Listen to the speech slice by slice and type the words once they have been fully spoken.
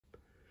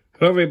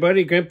Hello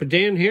everybody, Grandpa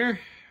Dan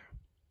here.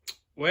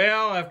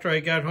 Well, after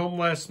I got home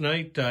last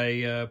night,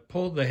 I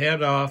pulled the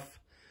head off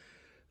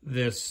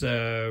this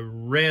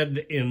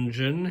red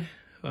engine.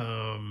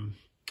 In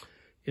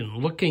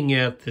looking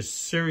at the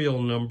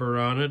serial number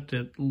on it,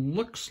 it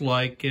looks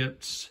like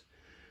it's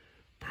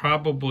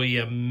probably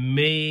a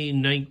May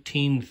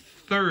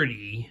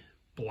 1930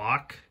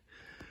 block.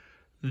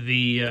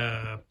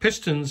 The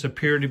pistons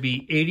appear to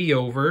be 80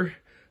 over.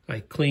 I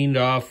cleaned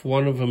off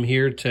one of them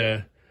here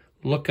to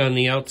look on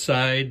the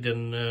outside,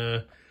 and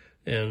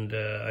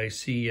I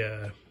see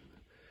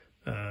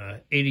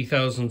 80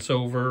 thousandths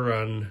over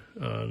on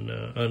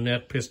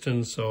that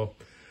piston, so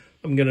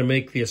I'm going to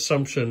make the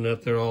assumption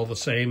that they're all the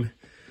same.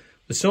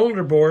 The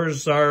cylinder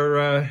bores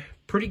are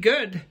pretty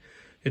good.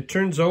 It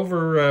turns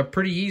over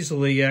pretty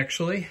easily,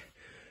 actually.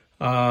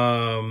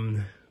 The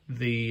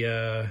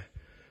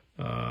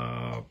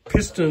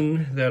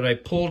piston that I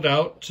pulled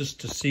out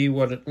just to see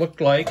what it looked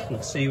like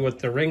and see what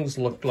the rings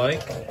looked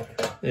like,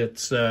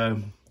 it's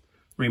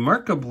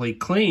remarkably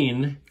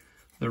clean.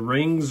 The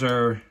rings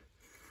are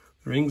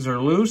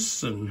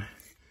loose and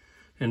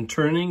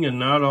turning and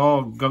not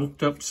all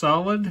gunked up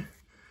solid.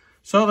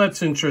 So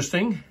that's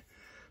interesting.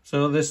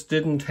 So this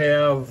didn't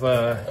have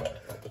a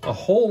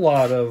whole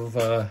lot of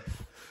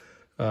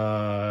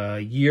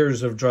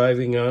years of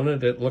driving on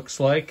it, it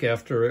looks like,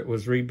 after it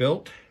was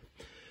rebuilt.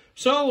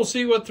 So we'll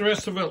see what the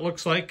rest of it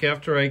looks like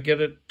after I get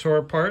it tore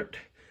apart.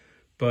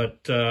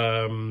 But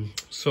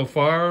so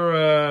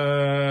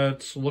far,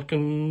 it's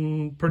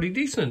looking pretty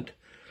decent.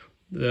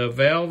 The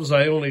valves,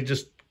 I only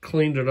just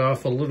cleaned it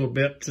off a little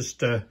bit just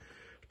to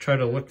try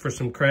to look for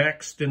some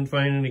cracks. Didn't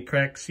find any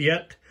cracks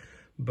yet,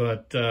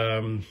 but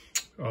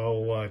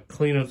I'll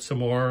clean it some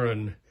more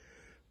and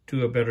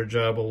do a better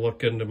job of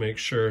looking to make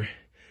sure.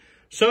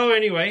 So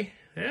anyway,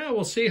 yeah,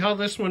 we'll see how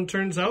this one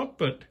turns out,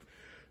 but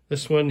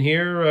this one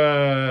here,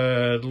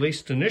 at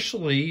least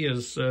initially,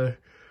 is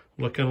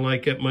looking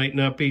like it might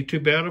not be too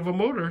bad of a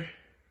motor.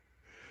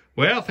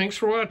 Well, thanks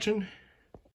for watching.